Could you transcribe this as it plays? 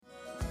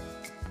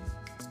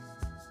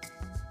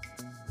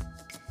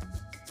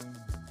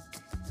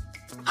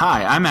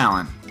Hi, I'm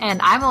Alan.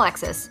 And I'm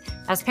Alexis.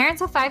 As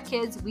parents of 5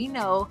 kids, we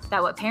know that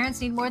what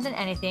parents need more than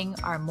anything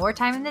are more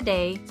time in the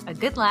day, a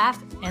good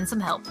laugh, and some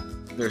help.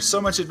 There's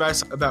so much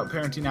advice about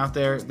parenting out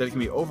there that it can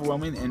be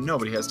overwhelming and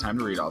nobody has time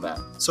to read all that.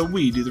 So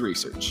we do the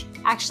research.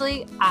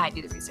 Actually, I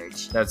do the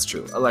research. That's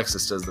true.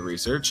 Alexis does the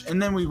research, and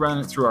then we run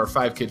it through our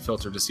 5-kid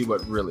filter to see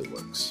what really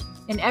works.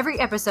 In every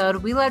episode,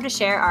 we love to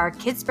share our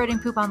kids spreading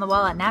poop on the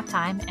wall at nap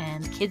time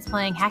and kids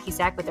playing hacky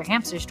sack with their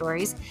hamster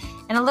stories,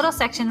 and a little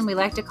section we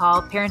like to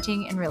call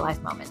Parenting in Real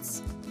Life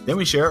Moments. Then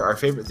we share our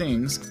favorite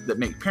things that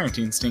make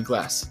parenting stink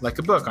less, like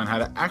a book on how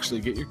to actually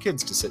get your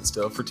kids to sit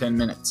still for 10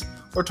 minutes,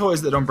 or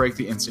toys that don't break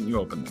the instant you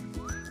open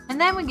them.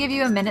 And then we give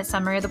you a minute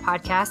summary of the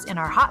podcast in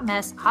our Hot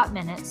Mess, Hot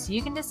Minute, so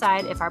you can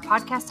decide if our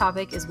podcast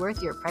topic is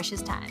worth your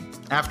precious time.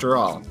 After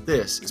all,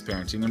 this is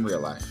parenting in real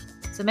life.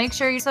 So make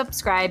sure you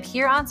subscribe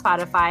here on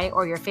Spotify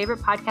or your favorite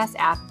podcast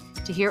app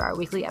to hear our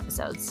weekly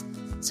episodes.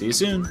 See you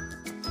soon.